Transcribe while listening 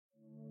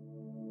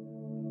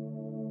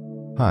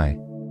Hi,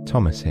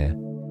 Thomas here.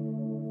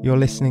 You're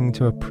listening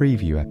to a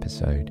preview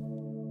episode.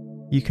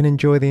 You can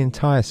enjoy the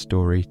entire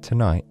story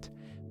tonight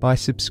by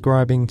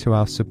subscribing to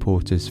our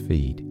supporters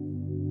feed.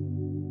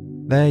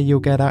 There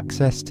you'll get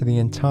access to the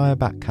entire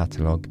back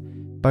catalogue,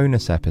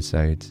 bonus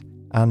episodes,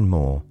 and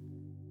more,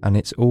 and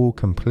it's all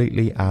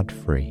completely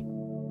ad-free.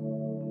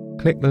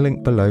 Click the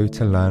link below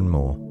to learn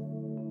more.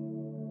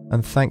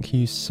 And thank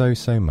you so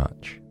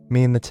much.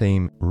 Me and the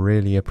team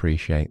really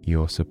appreciate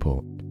your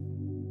support.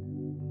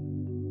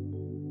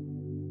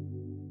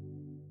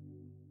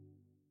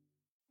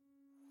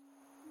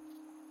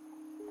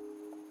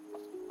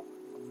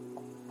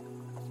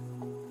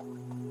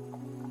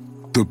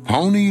 The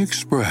Pony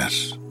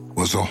Express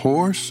was a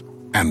horse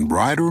and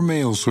rider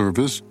mail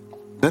service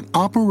that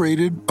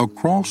operated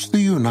across the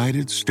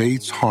United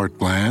States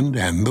heartland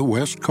and the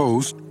West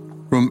Coast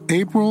from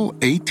April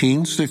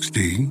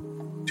 1860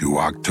 to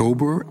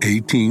October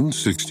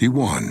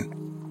 1861.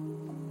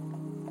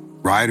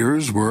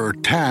 Riders were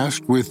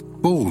tasked with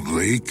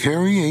boldly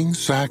carrying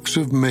sacks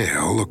of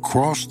mail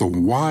across the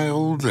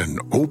wild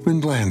and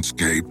open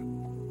landscape,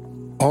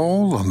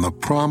 all on the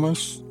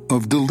promise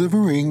of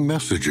delivering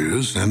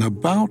messages in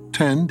about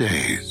 10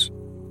 days.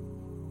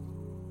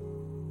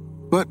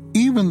 But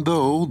even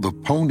though the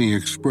Pony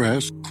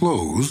Express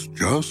closed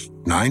just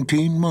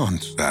 19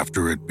 months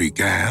after it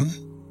began,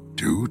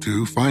 due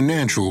to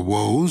financial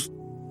woes,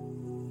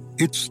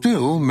 it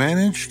still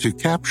managed to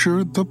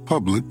capture the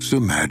public's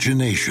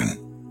imagination.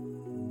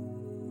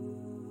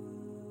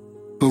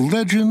 The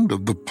legend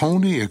of the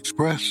Pony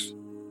Express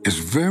is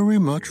very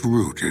much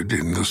rooted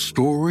in the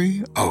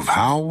story of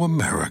how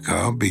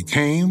America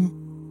became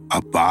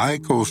a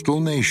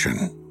bi-coastal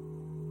nation.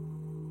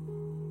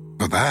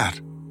 For that,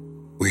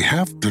 we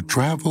have to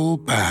travel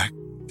back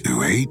to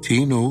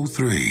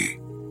 1803,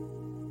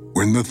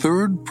 when the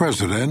third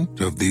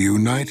president of the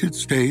United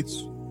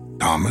States,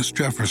 Thomas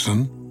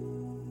Jefferson,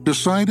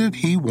 decided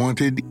he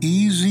wanted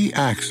easy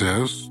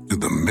access to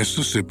the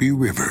Mississippi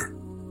River.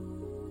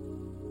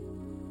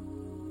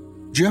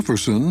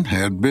 Jefferson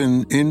had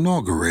been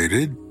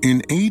inaugurated in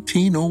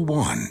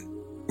 1801,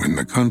 when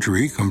the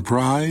country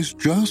comprised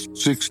just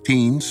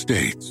 16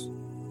 states,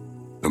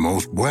 the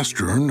most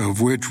western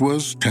of which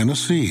was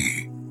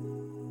Tennessee.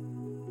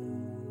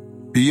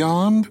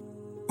 Beyond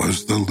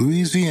was the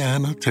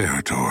Louisiana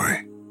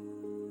Territory,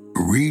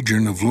 a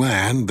region of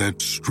land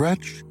that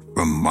stretched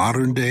from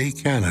modern-day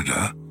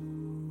Canada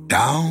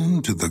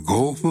down to the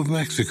Gulf of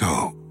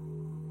Mexico.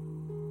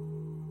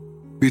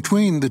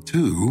 Between the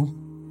two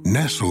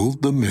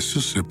nestled the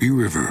Mississippi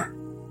River,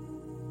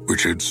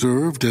 which had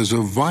served as a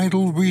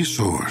vital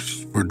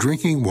resource for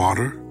drinking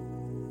water,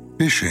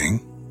 fishing,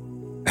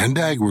 and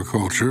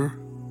agriculture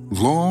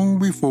long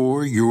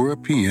before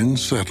European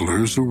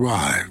settlers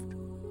arrived.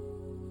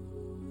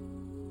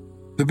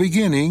 The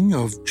beginning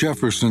of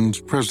Jefferson's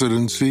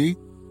presidency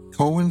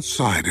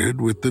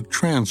coincided with the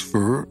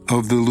transfer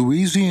of the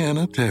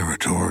Louisiana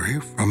Territory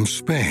from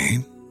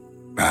Spain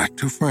back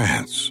to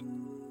France.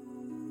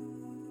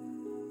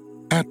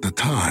 At the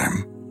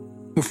time,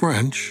 the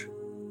French,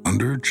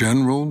 under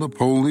General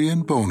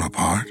Napoleon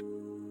Bonaparte,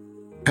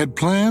 had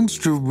plans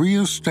to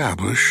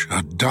re-establish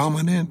a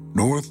dominant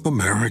North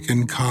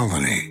American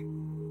colony.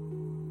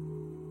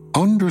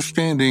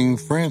 Understanding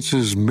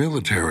France's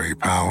military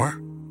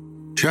power,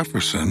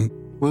 Jefferson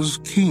was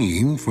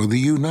keen for the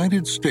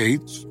United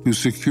States to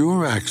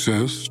secure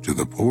access to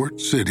the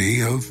port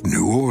city of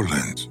New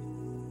Orleans.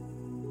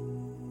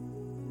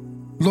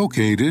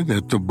 Located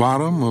at the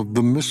bottom of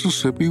the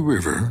Mississippi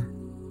River,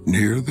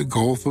 near the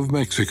Gulf of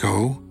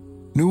Mexico,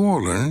 New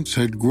Orleans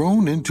had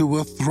grown into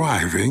a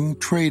thriving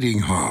trading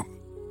hub,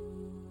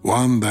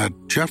 one that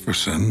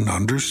Jefferson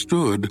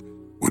understood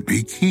would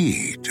be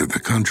key to the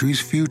country's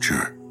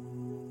future.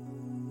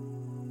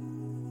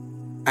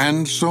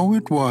 And so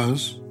it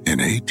was in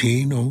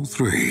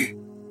 1803.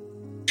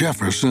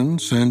 Jefferson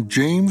sent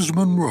James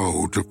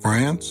Monroe to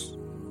France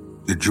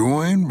to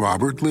join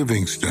Robert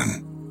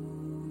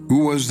Livingston,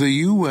 who was the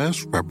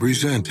U.S.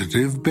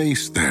 representative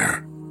based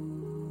there.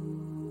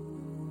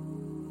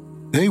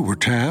 They were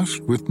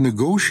tasked with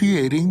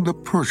negotiating the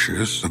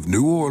purchase of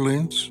New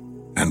Orleans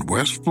and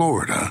West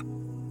Florida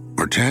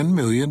for $10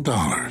 million.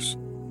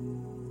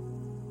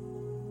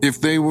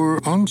 If they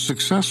were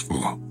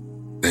unsuccessful,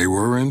 they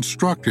were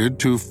instructed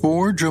to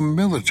forge a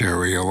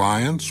military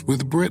alliance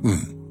with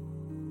Britain.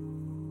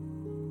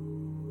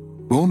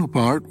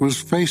 Bonaparte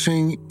was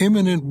facing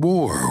imminent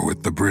war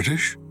with the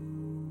British.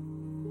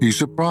 He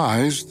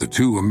surprised the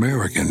two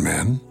American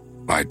men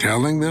by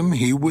telling them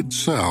he would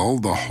sell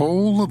the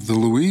whole of the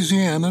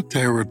Louisiana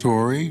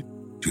Territory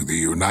to the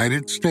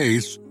United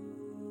States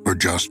for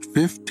just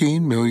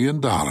 $15 million.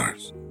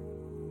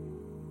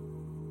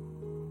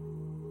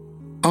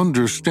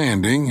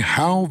 Understanding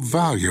how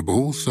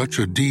valuable such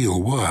a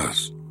deal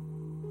was,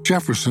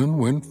 Jefferson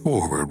went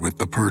forward with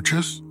the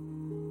purchase.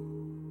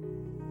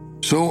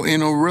 So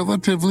in a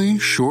relatively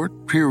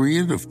short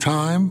period of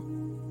time,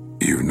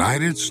 the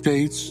United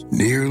States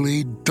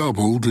nearly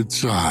doubled its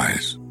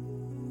size.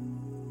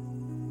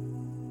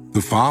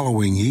 The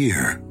following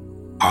year,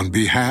 on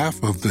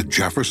behalf of the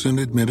Jefferson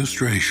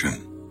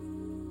administration.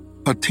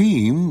 A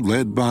team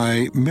led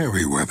by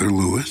Meriwether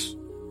Lewis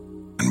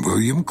and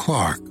William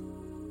Clark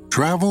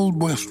traveled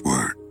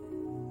westward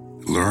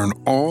to learn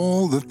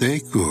all that they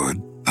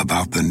could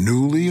about the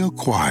newly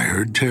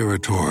acquired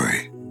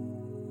territory.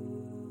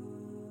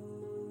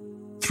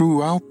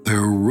 Throughout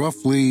their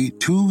roughly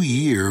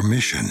 2-year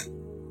mission,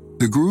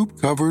 the group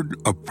covered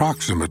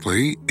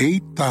approximately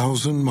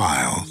 8,000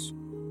 miles,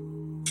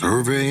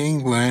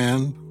 surveying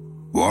land,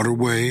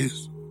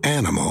 waterways,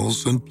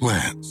 animals, and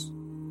plants.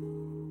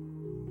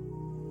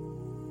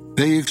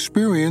 They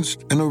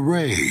experienced an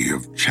array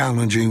of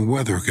challenging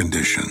weather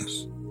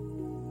conditions,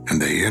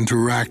 and they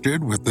interacted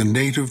with the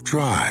native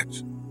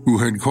tribes who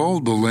had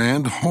called the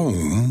land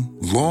home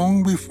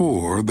long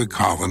before the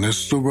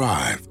colonists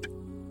arrived.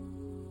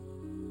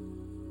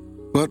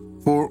 But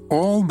for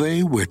all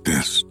they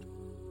witnessed,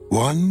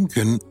 one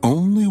can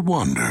only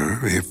wonder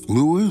if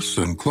Lewis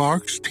and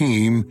Clark's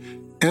team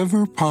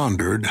ever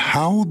pondered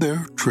how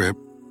their trip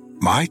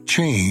might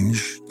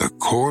change the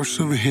course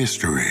of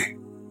history.